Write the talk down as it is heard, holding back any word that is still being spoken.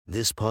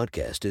This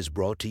podcast is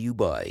brought to you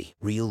by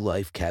Real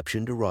Life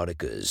Captioned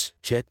Eroticas.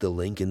 Check the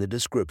link in the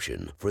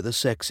description for the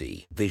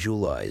sexy,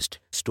 visualized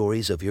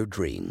stories of your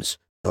dreams.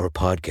 Our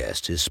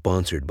podcast is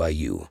sponsored by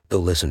you, the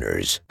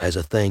listeners. As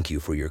a thank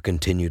you for your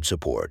continued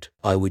support,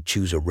 I would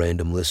choose a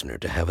random listener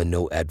to have a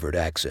no advert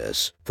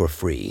access for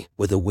free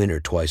with a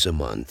winner twice a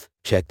month.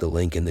 Check the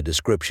link in the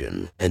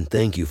description, and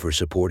thank you for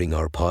supporting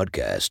our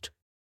podcast.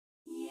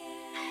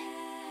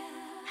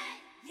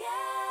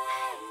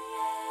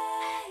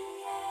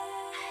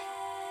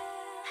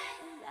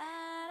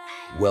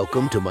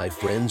 Welcome to my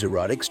Friends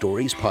Erotic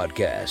Stories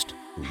podcast,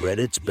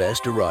 Reddit's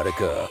Best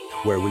Erotica,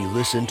 where we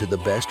listen to the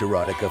best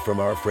erotica from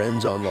our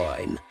friends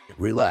online.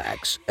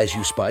 Relax as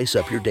you spice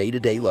up your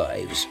day-to-day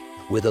lives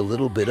with a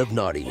little bit of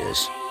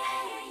naughtiness.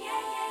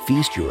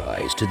 Feast your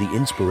eyes to the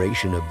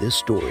inspiration of this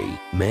story,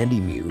 Mandy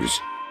Muse.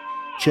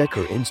 Check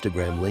her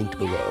Instagram linked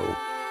below.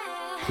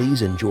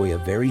 Please enjoy a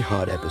very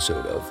hot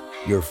episode of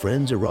Your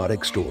Friends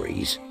Erotic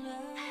Stories.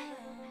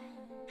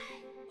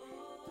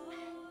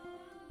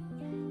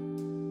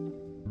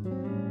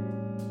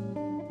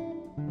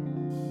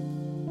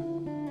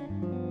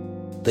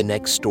 The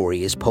next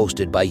story is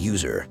posted by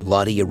user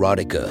Lottie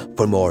Erotica.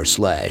 For more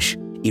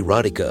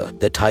 /erotica,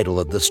 the title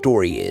of the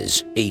story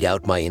is Ate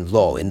Out My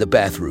In-Law in the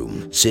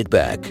Bathroom. Sit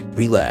back,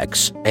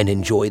 relax, and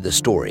enjoy the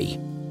story.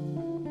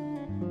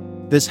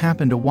 This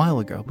happened a while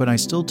ago, but I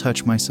still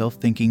touch myself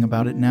thinking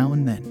about it now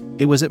and then.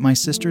 It was at my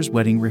sister's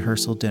wedding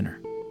rehearsal dinner.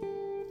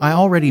 I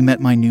already met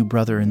my new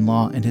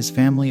brother-in-law and his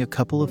family a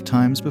couple of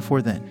times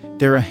before then.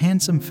 They're a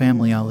handsome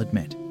family, I'll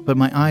admit, but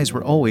my eyes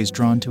were always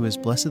drawn to his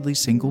blessedly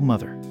single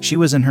mother. She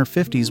was in her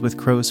 50s with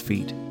crow's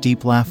feet,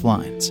 deep laugh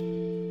lines,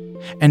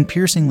 and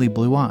piercingly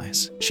blue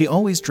eyes. She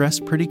always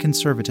dressed pretty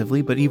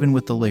conservatively, but even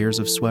with the layers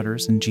of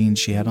sweaters and jeans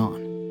she had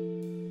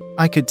on,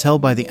 I could tell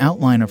by the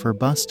outline of her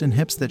bust and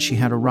hips that she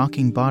had a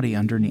rocking body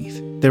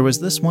underneath. There was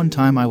this one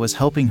time I was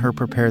helping her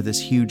prepare this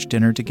huge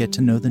dinner to get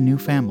to know the new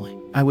family.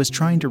 I was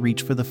trying to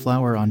reach for the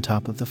flower on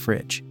top of the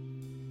fridge,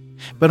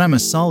 but I'm a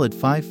solid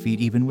 5 feet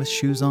even with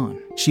shoes on.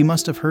 She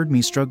must have heard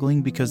me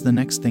struggling, because the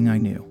next thing I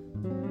knew,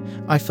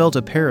 I felt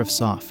a pair of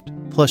soft,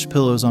 plush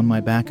pillows on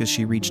my back as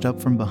she reached up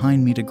from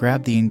behind me to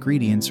grab the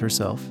ingredients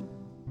herself,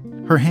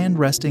 her hand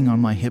resting on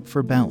my hip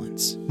for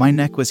balance. My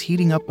neck was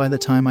heating up by the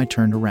time I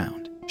turned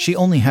around. She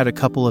only had a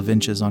couple of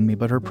inches on me,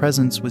 but her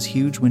presence was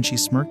huge when she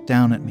smirked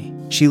down at me.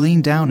 She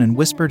leaned down and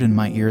whispered in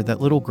my ear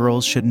that little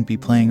girls shouldn't be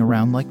playing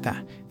around like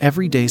that.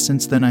 Every day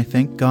since then, I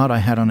thank God I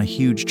had on a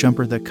huge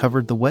jumper that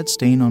covered the wet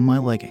stain on my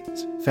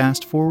leggings.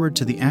 Fast forward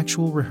to the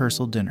actual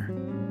rehearsal dinner.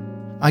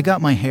 I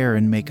got my hair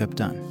and makeup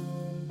done.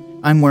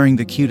 I'm wearing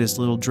the cutest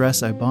little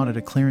dress I bought at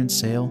a clearance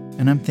sale,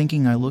 and I'm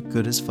thinking I look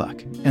good as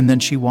fuck. And then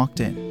she walked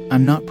in.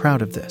 I'm not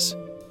proud of this,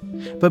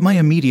 but my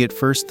immediate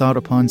first thought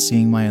upon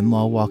seeing my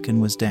in-law walk in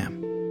was, damn.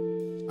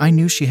 I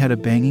knew she had a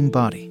banging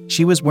body.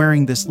 She was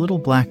wearing this little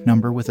black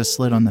number with a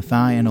slit on the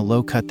thigh and a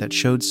low cut that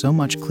showed so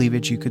much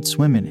cleavage you could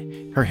swim in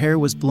it. Her hair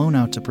was blown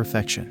out to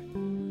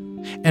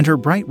perfection, and her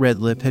bright red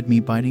lip had me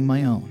biting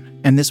my own.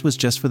 And this was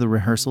just for the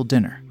rehearsal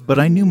dinner. But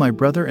I knew my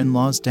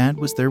brother-in-law's dad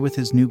was there with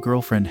his new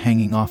girlfriend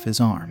hanging off his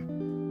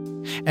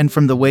arm. And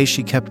from the way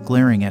she kept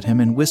glaring at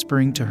him and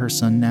whispering to her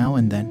son now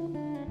and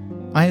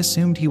then, I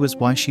assumed he was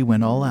why she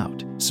went all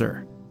out.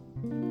 Sir,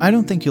 I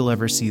don't think you'll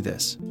ever see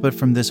this, but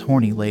from this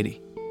horny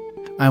lady,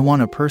 I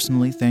want to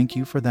personally thank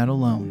you for that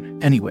alone.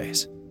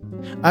 Anyways,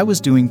 I was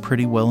doing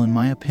pretty well in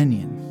my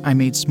opinion. I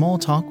made small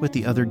talk with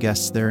the other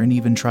guests there and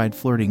even tried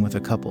flirting with a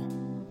couple.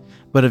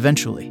 But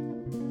eventually,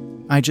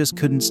 I just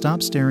couldn't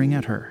stop staring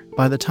at her.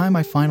 By the time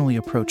I finally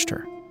approached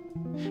her,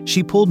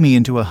 she pulled me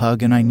into a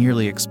hug and I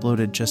nearly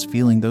exploded just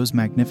feeling those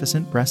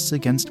magnificent breasts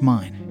against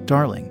mine.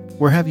 Darling,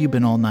 where have you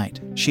been all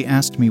night? She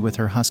asked me with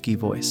her husky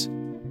voice.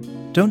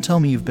 Don't tell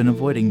me you've been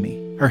avoiding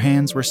me. Her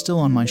hands were still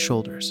on my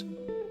shoulders,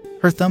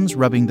 her thumbs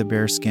rubbing the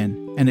bare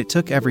skin, and it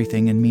took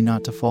everything in me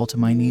not to fall to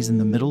my knees in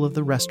the middle of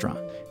the restaurant.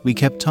 We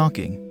kept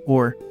talking,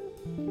 or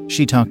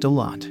she talked a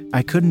lot.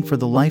 I couldn't for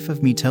the life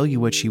of me tell you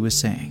what she was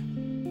saying.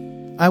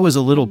 I was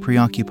a little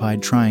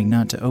preoccupied trying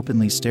not to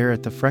openly stare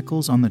at the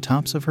freckles on the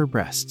tops of her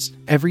breasts.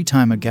 Every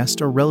time a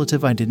guest or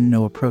relative I didn't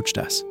know approached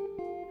us,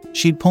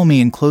 she'd pull me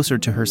in closer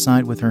to her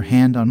side with her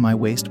hand on my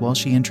waist while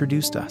she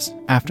introduced us.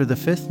 After the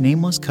fifth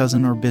nameless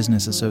cousin or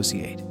business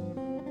associate,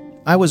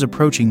 I was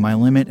approaching my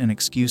limit and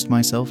excused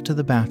myself to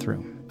the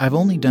bathroom. I've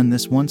only done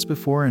this once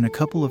before and a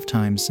couple of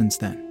times since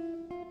then.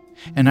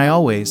 And I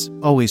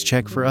always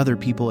check for other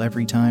people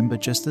every time,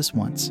 but just this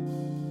once,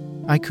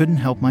 I couldn't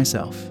help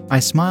myself. I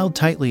smiled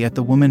tightly at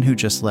the woman who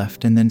just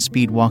left and then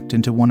speed walked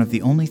into one of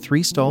the only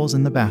 3 stalls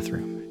in the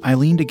bathroom. I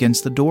leaned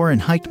against the door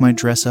and hiked my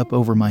dress up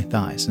over my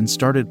thighs and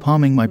started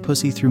palming my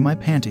pussy through my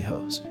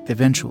pantyhose.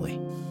 Eventually,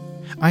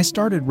 I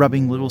started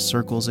rubbing little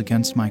circles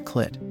against my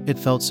clit. It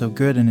felt so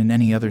good, and in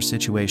any other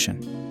situation,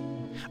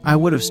 I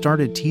would have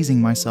started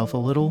teasing myself a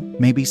little,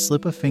 maybe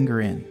slip a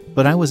finger in.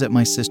 But I was at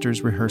my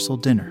sister's rehearsal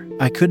dinner.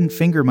 I couldn't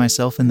finger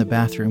myself in the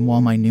bathroom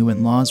while my new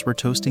in-laws were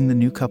toasting the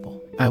new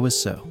couple. I was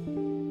so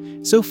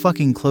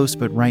fucking close,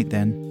 but right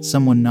then,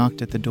 someone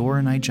knocked at the door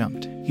and I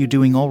jumped. You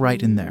doing all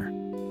right in there?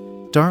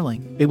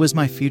 Darling, it was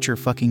my future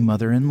fucking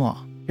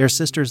mother-in-law. Your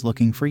sister's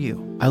looking for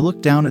you. I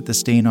looked down at the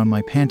stain on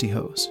my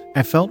pantyhose.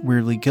 I felt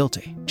weirdly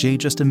guilty. Jay,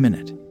 just a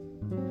minute,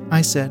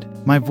 I said,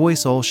 my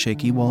voice all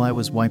shaky while I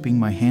was wiping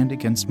my hand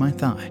against my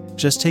thigh,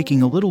 just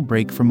taking a little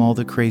break from all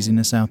the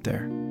craziness out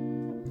there.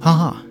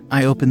 Haha,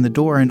 I opened the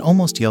door and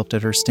almost yelped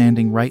at her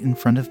standing right in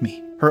front of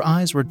me. Her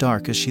eyes were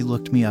dark as she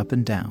looked me up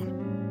and down.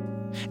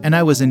 And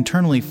I was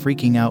internally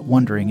freaking out,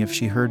 wondering if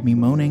she heard me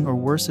moaning or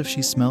worse, if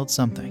she smelled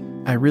something.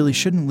 I really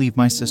shouldn't leave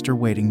my sister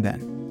waiting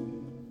then.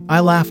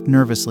 I laughed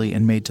nervously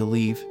and made to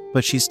leave,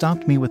 but she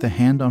stopped me with a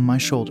hand on my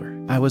shoulder.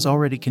 I was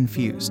already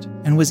confused,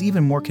 and was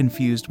even more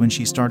confused when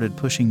she started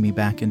pushing me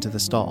back into the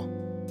stall.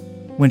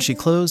 When she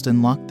closed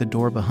and locked the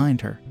door behind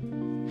her,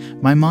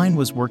 my mind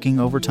was working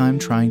overtime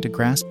trying to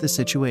grasp the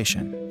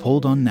situation.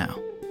 Hold on now,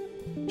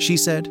 she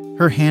said,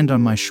 her hand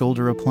on my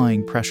shoulder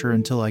applying pressure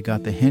until I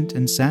got the hint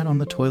and sat on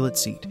the toilet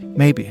seat.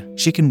 Maybe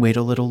she can wait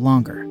a little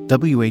longer.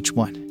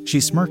 What? She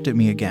smirked at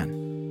me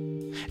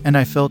again, and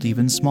I felt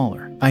even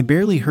smaller. I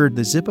barely heard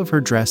the zip of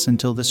her dress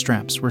until the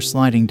straps were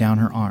sliding down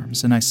her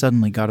arms, and I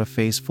suddenly got a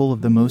face full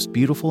of the most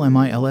beautiful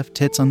MILF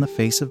tits on the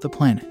face of the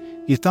planet.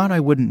 You thought I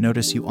wouldn't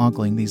notice you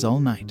ogling these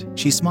all night.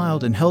 She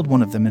smiled and held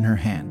one of them in her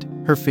hand,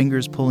 her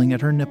fingers pulling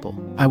at her nipple.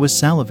 I was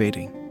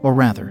salivating. Or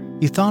rather,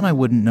 you thought I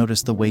wouldn't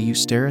notice the way you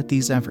stare at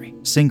these every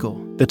single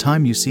the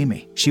time you see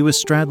me. She was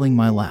straddling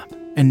my lap,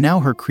 and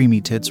now her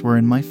creamy tits were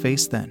in my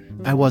face.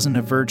 Then I wasn't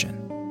a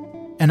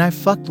virgin, and I've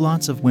fucked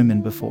lots of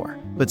women before,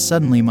 but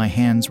suddenly my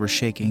hands were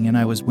shaking and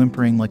I was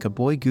whimpering like a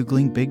boy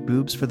googling big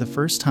boobs for the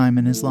first time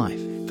in his life.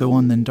 Go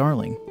on then,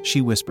 darling,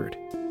 she whispered,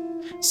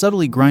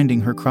 subtly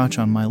grinding her crotch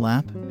on my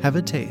lap. Have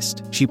a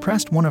taste. She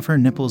pressed one of her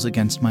nipples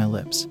against my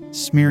lips,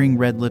 smearing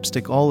red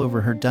lipstick all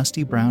over her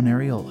dusty brown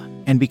areola.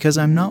 And because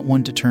I'm not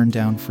one to turn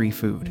down free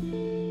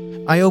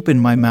food, I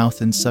opened my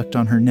mouth and sucked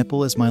on her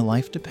nipple as my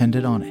life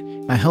depended on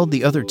it. I held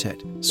the other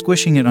tit,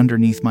 squishing it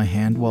underneath my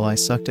hand while I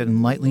sucked it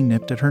and lightly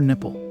nipped at her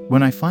nipple.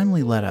 When I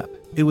finally let up,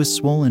 it was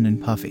swollen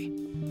and puffy.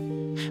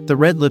 The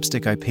red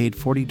lipstick I paid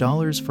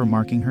 $40 for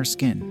marking her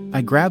skin.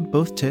 I grabbed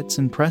both tits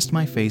and pressed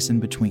my face in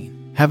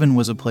between. Heaven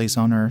was a place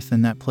on earth,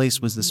 and that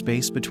place was the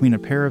space between a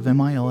pair of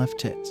MILF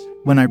tits.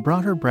 When I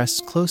brought her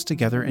breasts close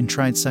together and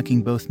tried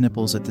sucking both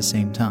nipples at the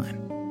same time,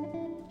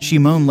 she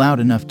moaned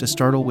loud enough to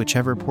startle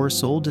whichever poor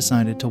soul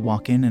decided to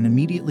walk in and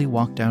immediately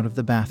walked out of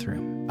the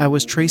bathroom. I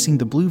was tracing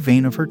the blue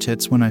vein of her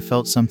tits when I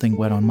felt something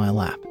wet on my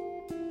lap.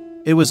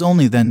 It was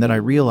only then that I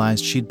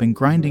realized she'd been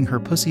grinding her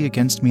pussy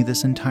against me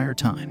this entire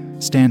time.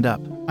 Stand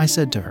up, I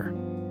said to her,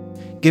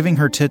 giving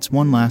her tits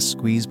one last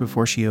squeeze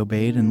before she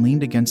obeyed and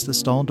leaned against the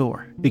stall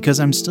door.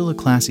 Because I'm still a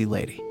classy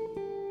lady,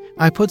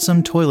 I put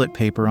some toilet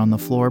paper on the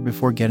floor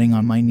before getting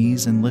on my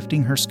knees and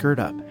lifting her skirt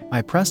up.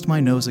 I pressed my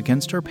nose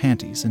against her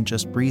panties and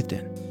just breathed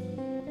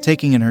in,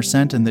 taking in her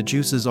scent and the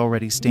juices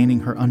already staining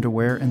her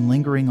underwear and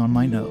lingering on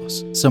my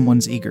nose.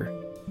 Someone's eager.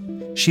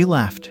 She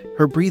laughed.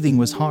 Her breathing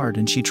was hard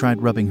and she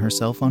tried rubbing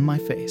herself on my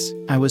face.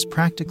 I was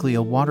practically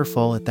a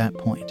waterfall at that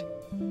point.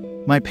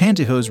 My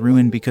pantyhose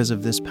ruined because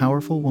of this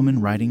powerful woman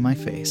riding my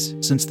face.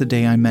 Since the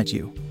day I met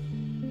you,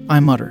 I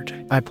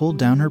muttered. I pulled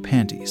down her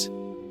panties,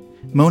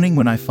 moaning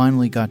when I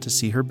finally got to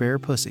see her bare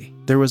pussy.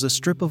 There was a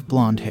strip of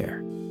blonde hair,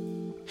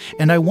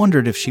 and I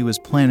wondered if she was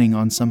planning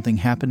on something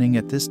happening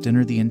at this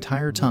dinner the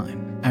entire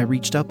time. I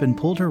reached up and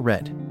pulled her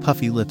red,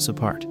 puffy lips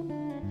apart,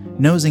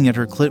 nosing at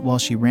her clit while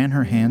she ran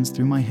her hands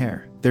through my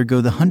hair. There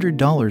go the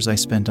 $100 I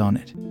spent on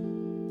it,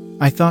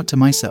 I thought to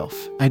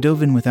myself. I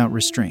dove in without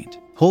restraint,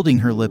 holding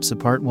her lips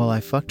apart while I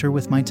fucked her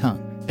with my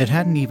tongue. It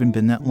hadn't even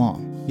been that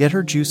long, yet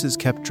her juices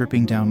kept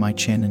dripping down my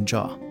chin and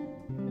jaw.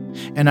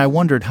 And I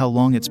wondered how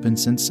long it's been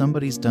since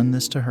somebody's done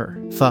this to her.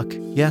 Fuck,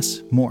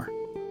 yes, more,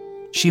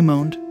 she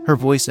moaned, her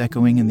voice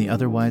echoing in the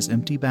otherwise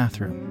empty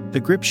bathroom. The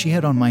grip she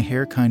had on my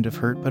hair kind of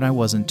hurt, but I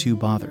wasn't too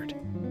bothered.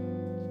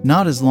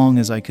 Not as long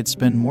as I could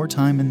spend more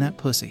time in that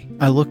pussy.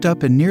 I looked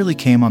up and nearly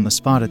came on the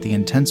spot at the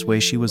intense way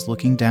she was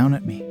looking down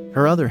at me.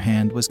 Her other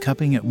hand was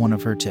cupping at one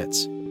of her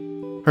tits,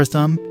 her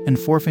thumb and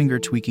forefinger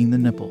tweaking the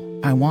nipple.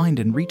 I whined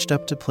and reached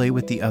up to play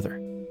with the other,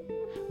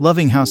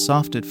 loving how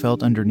soft it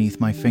felt underneath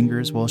my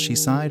fingers while she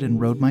sighed and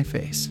rode my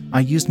face.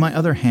 I used my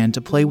other hand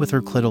to play with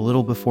her clit a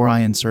little before I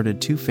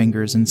inserted 2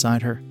 fingers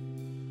inside her,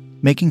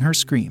 making her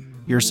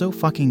scream. You're so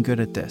fucking good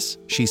at this,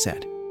 she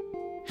said.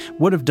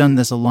 Would have done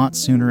this a lot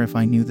sooner if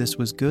I knew this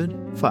was good.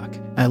 Fuck.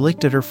 I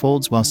licked at her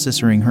folds while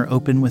scissoring her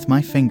open with my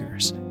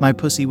fingers. My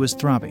pussy was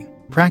throbbing,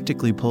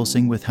 practically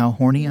pulsing with how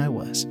horny I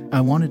was.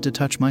 I wanted to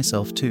touch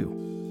myself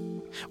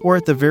too, or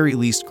at the very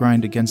least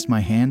grind against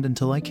my hand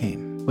until I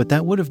came. But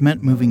that would have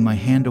meant moving my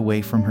hand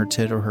away from her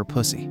tit or her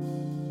pussy,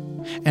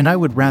 and I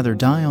would rather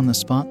die on the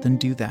spot than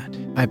do that.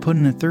 I put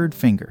in a 3rd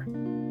finger,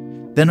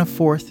 then a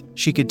 4th.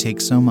 She could take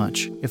so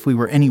much. If we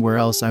were anywhere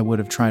else, I would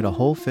have tried a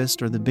whole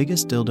fist or the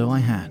biggest dildo I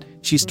had.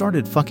 She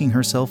started fucking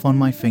herself on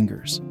my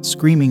fingers,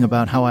 screaming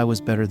about how I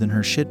was better than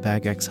her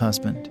shitbag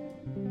ex-husband.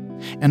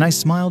 And I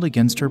smiled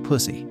against her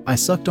pussy. I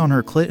sucked on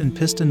her clit and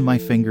pistoned my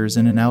fingers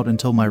in and out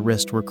until my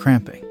wrists were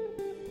cramping.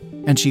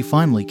 And she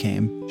finally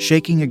came,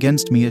 shaking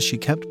against me as she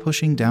kept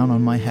pushing down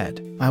on my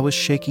head. I was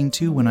shaking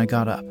too when I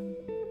got up.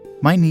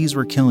 My knees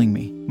were killing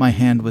me, my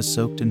hand was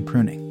soaked in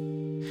pruning.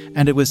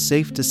 And it was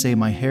safe to say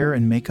my hair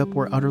and makeup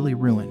were utterly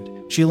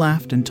ruined. She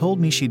laughed and told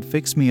me she'd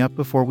fix me up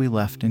before we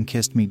left and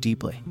kissed me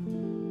deeply.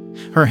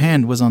 Her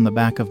hand was on the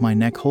back of my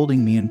neck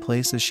holding me in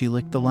place as she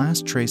licked the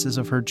last traces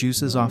of her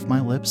juices off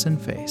my lips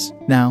and face.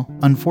 Now,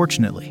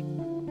 unfortunately,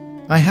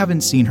 I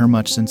haven't seen her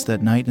much since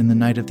that night and the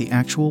night of the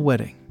actual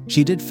wedding.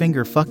 She did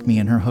finger fuck me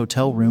in her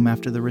hotel room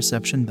after the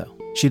reception though.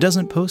 She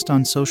doesn't post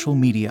on social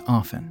media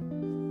often.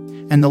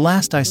 And the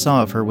last I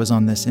saw of her was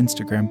on this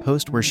Instagram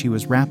post where she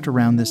was wrapped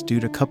around this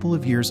dude a couple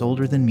of years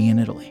older than me in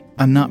Italy.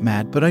 I'm not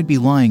mad, but I'd be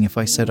lying if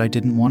I said I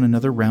didn't want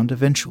another round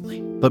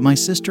eventually. But my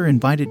sister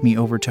invited me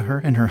over to her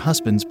and her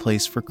husband's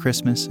place for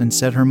Christmas and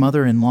said her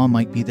mother-in-law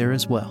might be there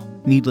as well.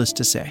 Needless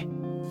to say,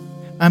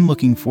 I'm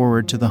looking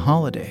forward to the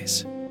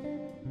holidays.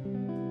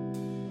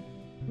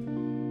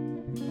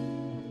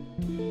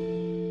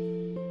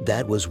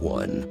 That was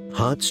one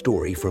hot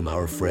story from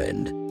our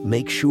friend.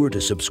 Make sure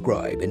to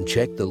subscribe and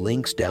check the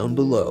links down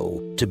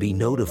below to be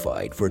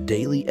notified for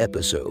daily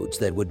episodes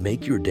that would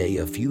make your day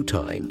a few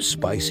times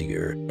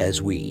spicier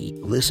as we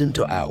listen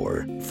to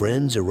our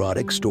friends'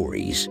 erotic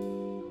stories.